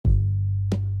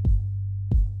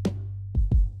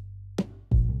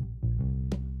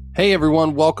Hey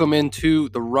everyone, welcome into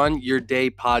the Run Your Day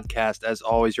podcast. As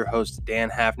always, your host Dan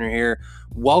Hafner here.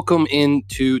 Welcome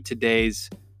into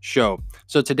today's show.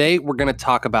 So today we're going to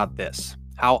talk about this,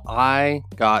 how I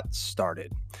got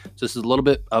started. So this is a little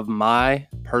bit of my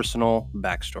personal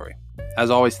backstory. As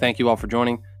always, thank you all for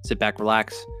joining. Sit back,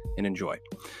 relax, and enjoy.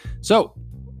 So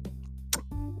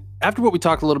after what we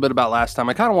talked a little bit about last time,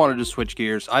 I kind of wanted to switch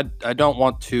gears. I don't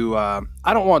want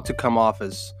to come off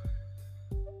as,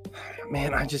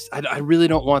 man, I really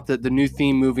don't want the new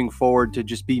theme moving forward to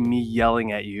just be me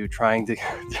yelling at you, trying to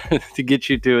to get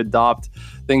you to adopt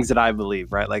things that I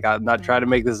believe, right? Like, I'm not trying to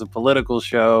make this a political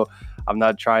show. I'm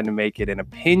not trying to make it an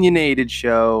opinionated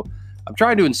show. I'm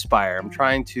trying to inspire. I'm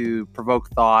trying to provoke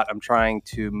thought. I'm trying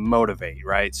to motivate,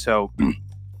 right? So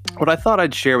what I thought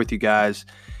I'd share with you guys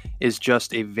is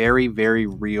just a very, very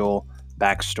real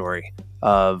backstory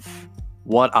of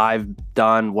what I've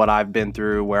done, what I've been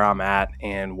through, where I'm at,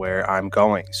 and where I'm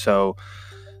going. So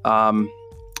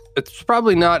it's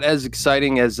probably not as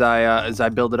exciting as I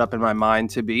build it up in my mind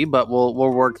to be, but we'll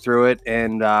work through it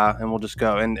and we'll just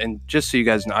go. And just so you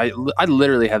guys know, I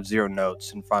literally have zero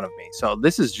notes in front of me. So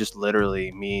this is just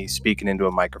literally me speaking into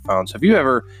a microphone. So if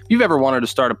you've ever wanted to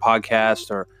start a podcast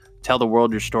or tell the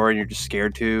world your story and you're just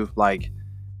scared to, like,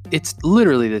 it's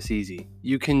literally this easy.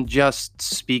 You can just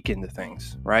speak into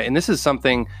things, right? And this is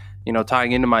something,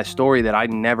 tying into my story that I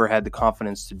never had the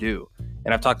confidence to do.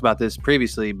 And I've talked about this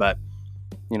previously, but,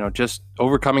 just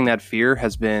overcoming that fear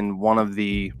has been one of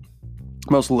the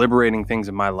most liberating things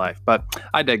in my life. But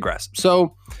I digress.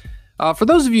 So for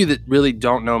those of you that really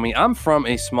don't know me, I'm from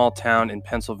a small town in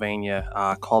Pennsylvania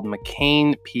called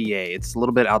McCain, PA. It's a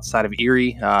little bit outside of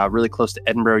Erie, really close to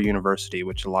Edinboro University,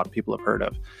 which a lot of people have heard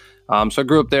of. So I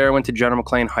grew up there, went to General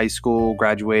McLean High School,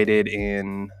 graduated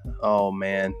in,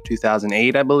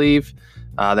 2008, I believe.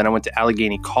 Then I went to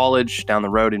Allegheny College down the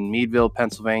road in Meadville,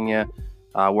 Pennsylvania,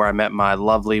 where I met my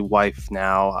lovely wife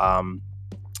now.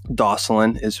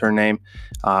 Dawselyn is her name.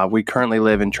 We currently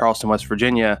live in Charleston, West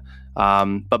Virginia.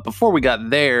 But before we got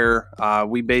there,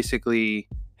 we basically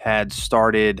had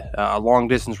started a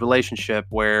long-distance relationship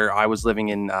where I was living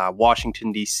in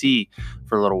Washington, D.C.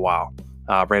 for a little while,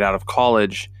 right out of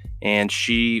college. And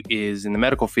she is in the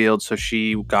medical field, so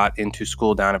she got into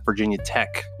school down at Virginia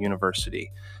Tech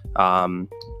University.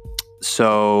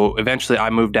 So eventually I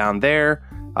moved down there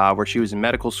where she was in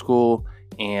medical school.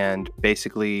 And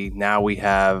basically now we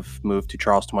have moved to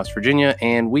Charleston, West Virginia,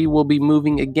 and we will be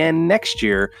moving again next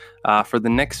year for the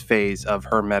next phase of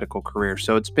her medical career.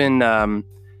 So it's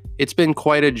been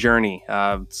quite a journey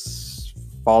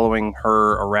following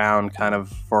her around kind of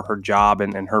for her job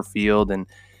and her field. And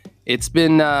it's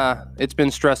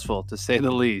been stressful, to say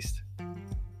the least.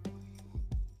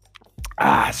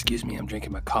 Excuse me, I'm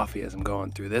drinking my coffee as I'm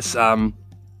going through this.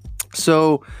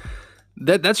 So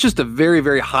that's just a very,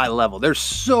 very high level. There's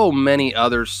so many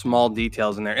other small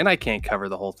details in there, and I can't cover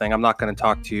the whole thing. I'm not going to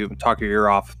talk your ear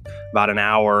off about an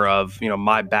hour of,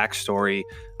 my backstory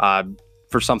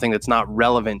for something that's not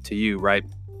relevant to you, right?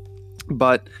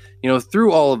 But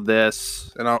through all of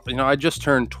this, and I just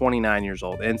turned 29 years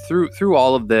old, and through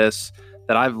all of this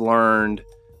that I've learned,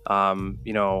 one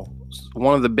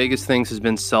of the biggest things has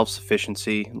been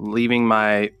self-sufficiency. Leaving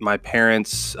my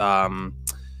parents'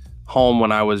 home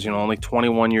when I was only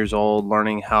 21 years old,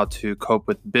 learning how to cope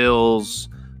with bills,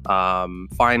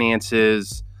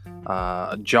 finances,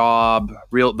 a job,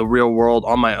 the real world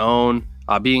on my own.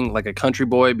 Being like a country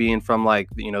boy, being from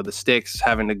the sticks,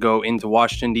 having to go into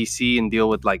Washington, D.C. and deal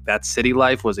with that city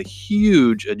life was a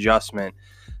huge adjustment.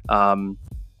 And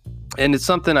it's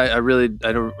something I really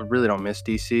don't miss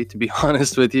D.C., to be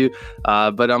honest with you.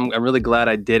 But I'm really glad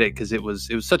I did it because it was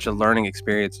such a learning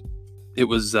experience. It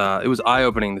was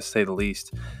eye-opening, to say the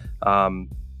least.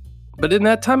 But in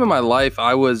that time of my life,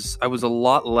 I was a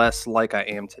lot less like I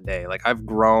am today. Like, I've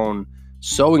grown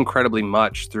so incredibly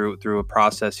much through a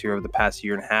process here over the past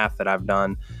year and a half that I've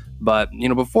done. But,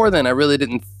 before then, I really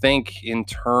didn't think in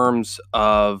terms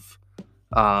of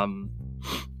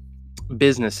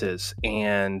businesses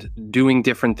and doing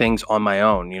different things on my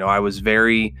own. I was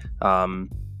very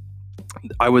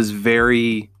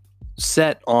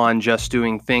set on just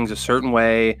doing things a certain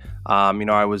way.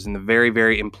 I was in the very,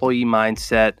 very employee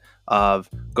mindset of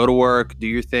go to work, do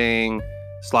your thing,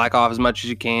 slack off as much as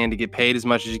you can to get paid as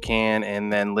much as you can,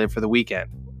 and then live for the weekend,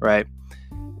 right?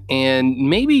 And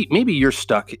maybe you're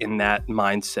stuck in that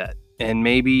mindset, and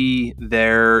maybe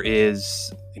there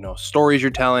is, stories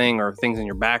you're telling or things in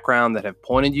your background that have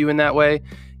pointed you in that way.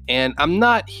 And I'm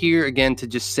not here again to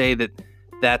just say that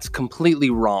that's completely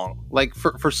wrong. Like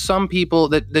for some people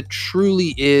that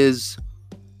truly is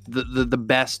the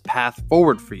best path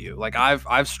forward for you. Like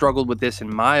I've struggled with this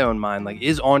in my own mind. Like,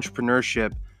 is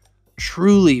entrepreneurship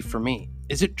truly for me?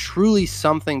 Is it truly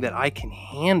something that I can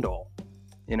handle?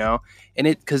 You know, and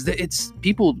because it's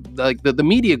people, like the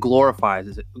media glorifies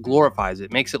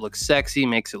it, makes it look sexy,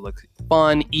 makes it look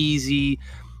fun, easy.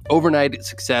 Overnight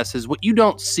successes. What you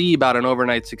don't see about an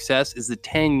overnight success is the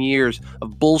 10 years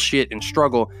of bullshit and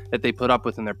struggle that they put up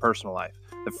with in their personal life.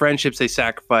 The friendships they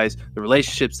sacrifice, the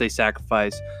relationships they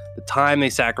sacrifice, the time they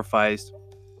sacrificed,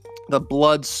 the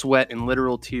blood, sweat, and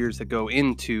literal tears that go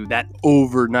into that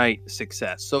overnight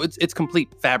success. So it's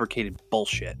complete fabricated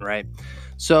bullshit, right?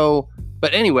 So,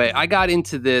 but anyway, I got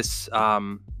into this,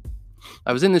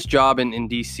 I was in this job in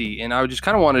DC, and I just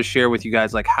kind of wanted to share with you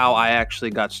guys like how I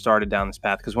actually got started down this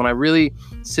path. Because when I really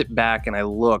sit back and I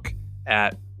look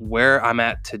at where I'm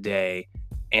at today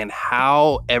and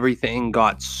how everything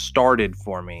got started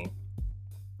for me,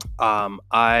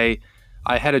 I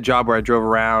had a job where I drove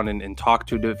around and talked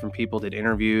to different people, did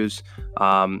interviews.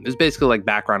 It was basically like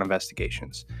background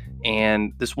investigations.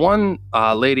 And this one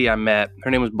lady I met, her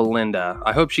name was Belinda.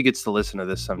 I hope she gets to listen to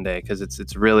this someday, because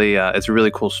it's a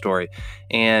really cool story.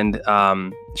 And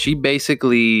she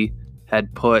basically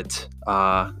had put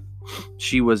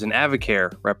she was an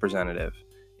Avocare representative,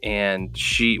 and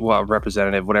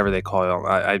representative, whatever they call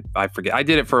it. I forget. I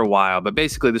did it for a while, but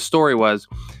basically the story was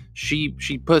she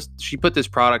put this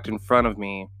product in front of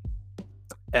me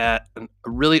at a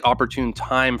really opportune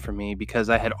time for me,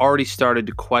 because I had already started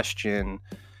to question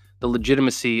the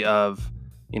legitimacy of,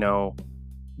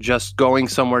 just going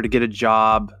somewhere to get a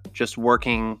job, just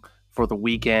working for the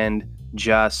weekend,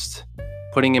 just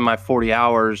putting in my 40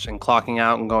 hours and clocking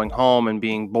out and going home and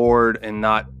being bored and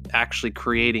not actually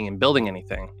creating and building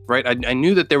anything, right? I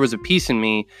knew that there was a piece in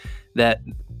me that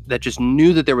just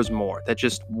knew that there was more, that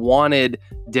just wanted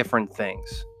different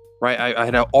things, right? I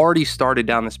had already started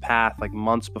down this path like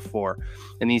months before,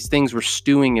 and these things were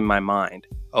stewing in my mind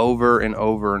over and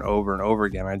over and over and over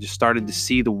again. I just started to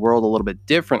see the world a little bit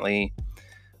differently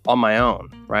on my own,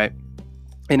 right?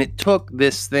 And it took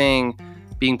this thing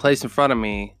being placed in front of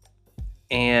me,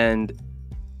 and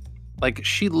like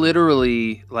she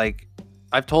literally, like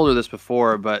I've told her this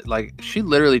before, but like she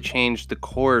literally changed the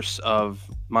course of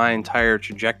my entire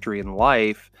trajectory in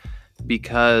life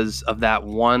because of that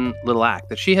one little act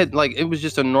that she had. Like, it was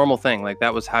just a normal thing. Like,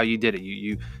 that was how you did it.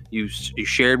 You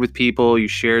shared with people, you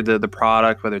shared the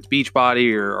product, whether it's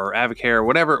Beachbody or Avocare or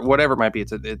whatever it might be.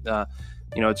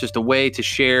 It's just a way to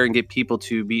share and get people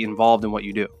to be involved in what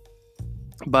you do.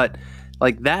 But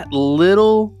like that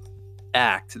little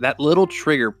act, that little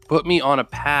trigger put me on a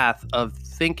path of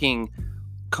thinking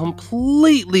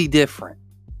completely different.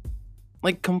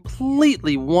 Like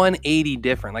completely 180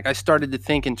 different. Like, I started to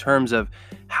think in terms of,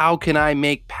 how can I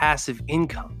make passive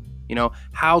income?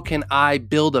 How can I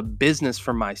build a business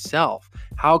for myself?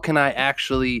 How can I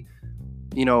actually,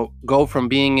 go from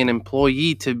being an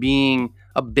employee to being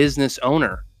a business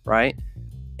owner, right?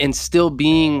 And still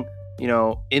being,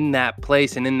 in that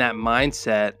place and in that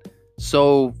mindset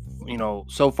so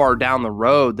far down the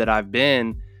road that I've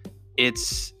been.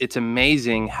 It's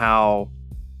amazing how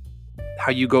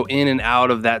you go in and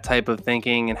out of that type of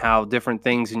thinking, and how different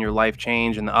things in your life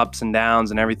change, and the ups and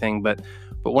downs and everything. But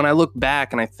when I look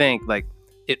back and I think, like,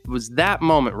 it was that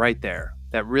moment right there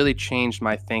that really changed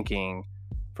my thinking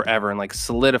forever, and like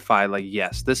solidified, like,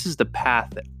 yes, this is the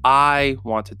path that I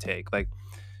want to take. Like,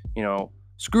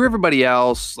 screw everybody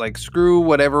else, like screw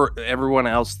whatever everyone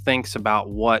else thinks about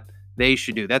what they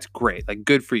should do. That's great. Like,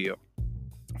 good for you.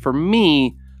 For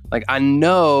me, like, I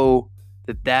know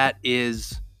that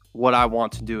is what I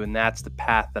want to do, and that's the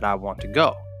path that I want to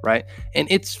go, right? And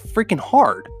it's freaking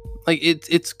hard. Like,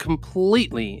 it's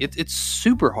completely, it's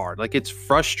super hard. Like, it's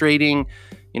frustrating.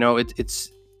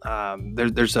 There's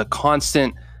a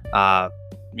constant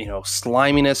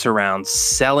sliminess around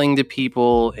selling to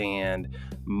people and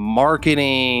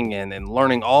marketing and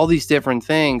learning all these different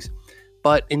things.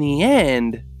 But in the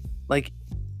end, like,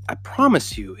 I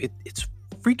promise you, it's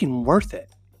freaking worth it.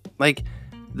 Like,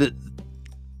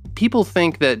 people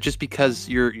think that just because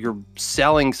you're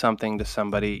selling something to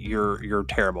somebody, you're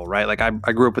terrible, right? Like,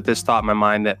 I grew up with this thought in my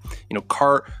mind that,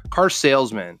 car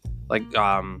salesmen, like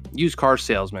used car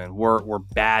salesmen, were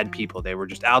bad people. They were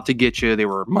just out to get you. They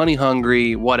were money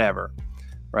hungry, whatever,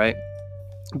 right?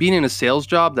 Being in a sales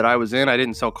job that I was in, I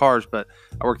didn't sell cars, but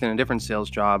I worked in a different sales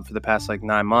job for the past like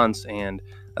 9 months, and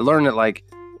I learned that, like,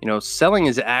 selling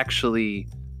is actually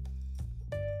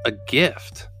a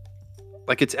gift.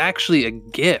 Like, it's actually a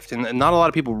gift, and not a lot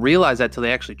of people realize that till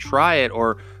they actually try it,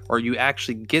 or you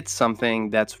actually get something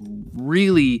that's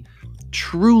really,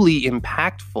 truly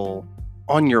impactful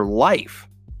on your life,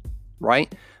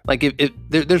 right? Like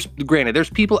there's granted, there's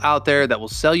people out there that will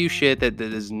sell you shit that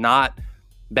is not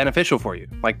beneficial for you.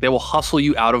 Like they will hustle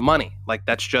you out of money. Like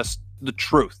that's just the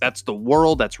truth. That's the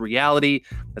world. That's reality.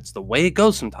 That's the way it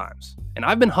goes sometimes. And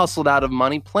I've been hustled out of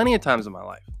money plenty of times in my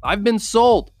life. I've been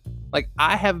sold. Like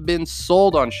I have been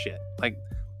sold on shit. Like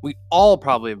we all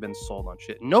probably have been sold on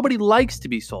shit. Nobody likes to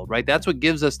be sold, right? That's what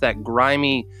gives us that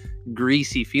grimy,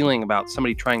 greasy feeling about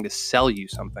somebody trying to sell you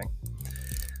something.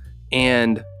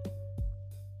 And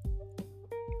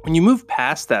when you move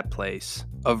past that place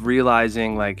of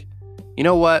realizing like, you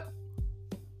know what?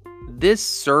 This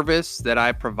service that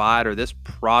I provide or this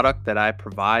product that I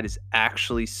provide is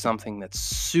actually something that's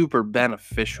super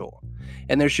beneficial.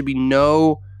 And there should be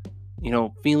no,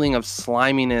 feeling of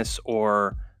sliminess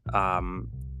or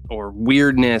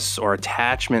weirdness or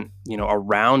attachment,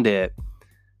 around it.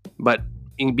 But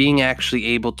in being actually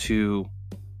able to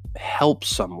help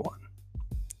someone,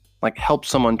 like help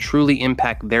someone truly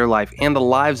impact their life and the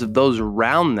lives of those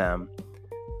around them,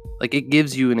 like it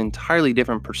gives you an entirely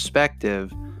different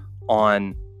perspective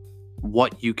on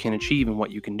what you can achieve and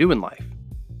what you can do in life,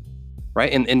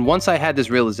 right? And once I had this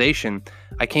realization,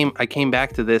 I came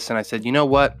back to this and I said, you know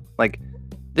what? Like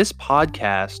this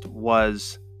podcast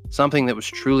was something that was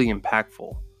truly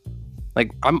impactful.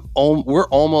 Like we're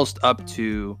almost up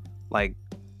to like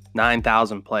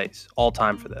 9,000 plays all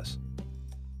time for this.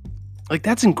 Like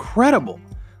that's incredible.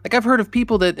 Like I've heard of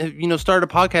people that started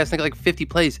a podcast and they got like 50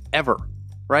 plays ever,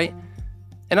 right?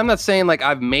 And I'm not saying like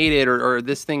I've made it or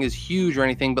this thing is huge or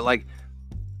anything, but like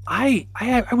I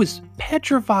was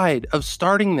petrified of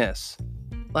starting this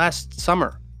last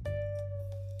summer.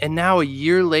 And now a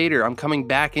year later, I'm coming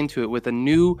back into it with a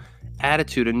new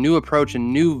attitude, a new approach, a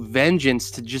new vengeance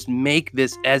to just make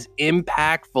this as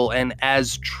impactful and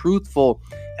as truthful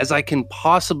as I can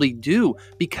possibly do,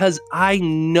 because I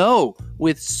know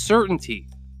with certainty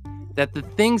that the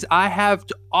things I have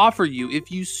to offer you,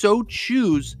 if you so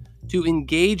choose to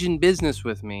engage in business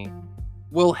with me,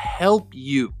 will help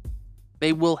you.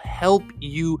 They will help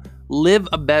you live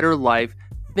a better life,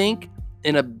 think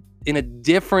in a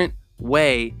different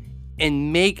way,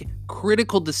 and make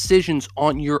critical decisions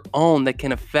on your own that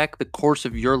can affect the course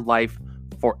of your life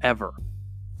forever.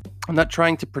 I'm not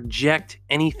trying to project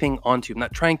anything onto you. I'm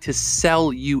not trying to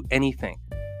sell you anything.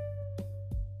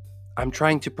 I'm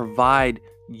trying to provide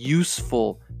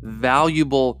useful,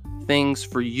 valuable things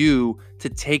for you to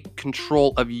take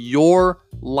control of your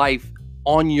life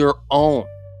on your own.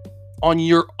 On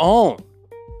your own.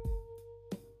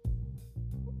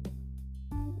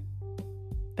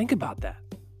 Think about that.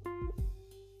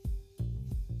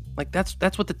 Like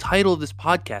that's what the title of this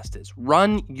podcast is.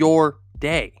 Run your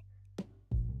day.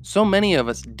 So many of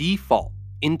us default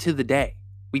into the day.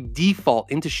 We default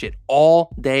into shit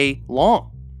all day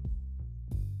long.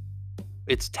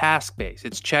 It's task-based,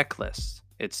 it's checklists,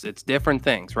 it's different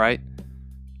things, right?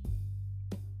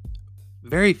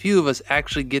 Very few of us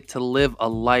actually get to live a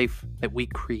life that we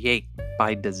create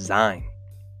by design,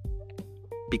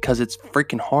 because it's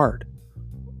freaking hard.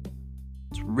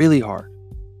 It's really hard.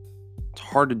 It's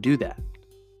hard to do that.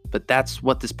 But that's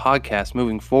what this podcast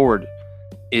moving forward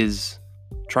is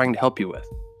trying to help you with.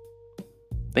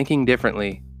 Thinking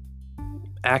differently,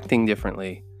 acting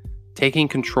differently, taking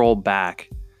control back,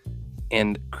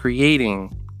 and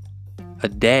creating a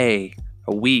day,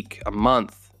 a week, a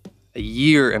month, a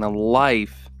year, and a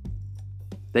life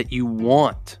that you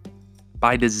want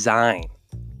by design.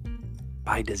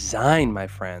 By design, my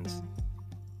friends.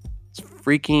 It's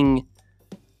freaking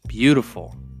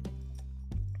beautiful.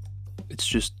 It's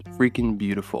just freaking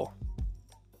beautiful.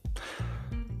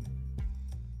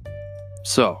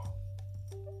 So,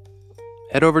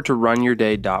 head over to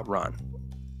runyourday.run.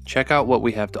 Check out what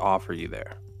we have to offer you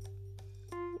there.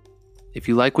 If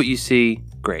you like what you see,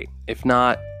 great. If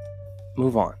not,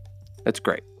 move on. That's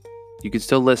great. You can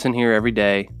still listen here every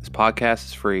day. This podcast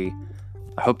is free.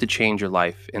 I hope to change your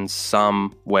life in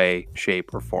some way,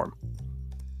 shape, or form.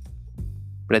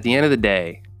 But at the end of the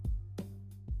day,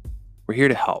 we're here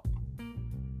to help.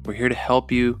 We're here to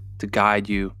help you, to guide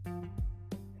you,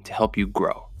 and to help you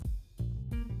grow.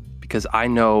 Because I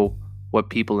know what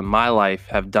people in my life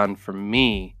have done for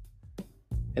me,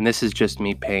 and this is just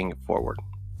me paying it forward.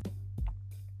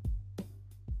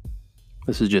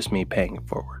 This is just me paying it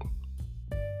forward.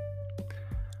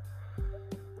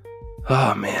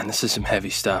 Oh man, this is some heavy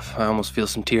stuff. I almost feel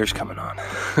some tears coming on.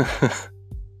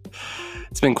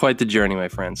 It's been quite the journey, my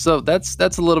friends. So that's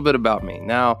a little bit about me.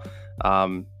 Now,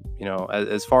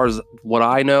 as far as what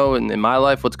I know in my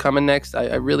life, what's coming next,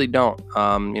 I really don't.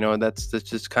 That's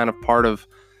just kind of part of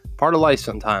life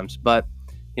sometimes. But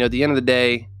at the end of the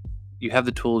day, you have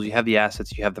the tools, you have the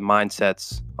assets, you have the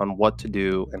mindsets on what to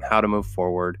do and how to move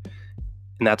forward.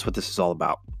 And that's what this is all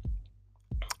about.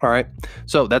 All right.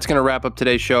 So that's going to wrap up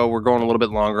today's show. We're going a little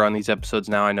bit longer on these episodes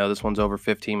now. I know this one's over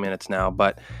 15 minutes now,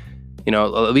 but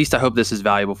at least I hope this is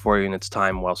valuable for you and it's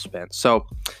time well spent. So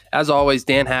as always,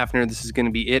 Dan Hafner, this is going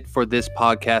to be it for this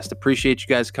podcast. Appreciate you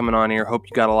guys coming on here. Hope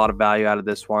you got a lot of value out of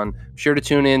this one. Be sure to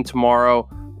tune in tomorrow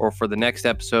or for the next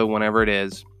episode, whenever it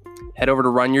is. Head over to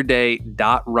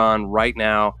runyourday.run right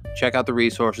now. Check out the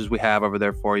resources we have over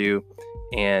there for you.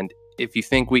 And if you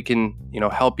think we can,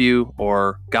 help you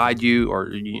or guide you or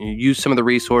use some of the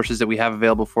resources that we have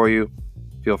available for you,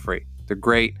 feel free. They're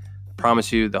great. I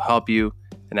promise you, they'll help you.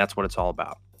 And that's what it's all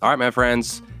about. All right, my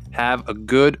friends, have a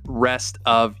good rest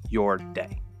of your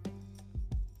day.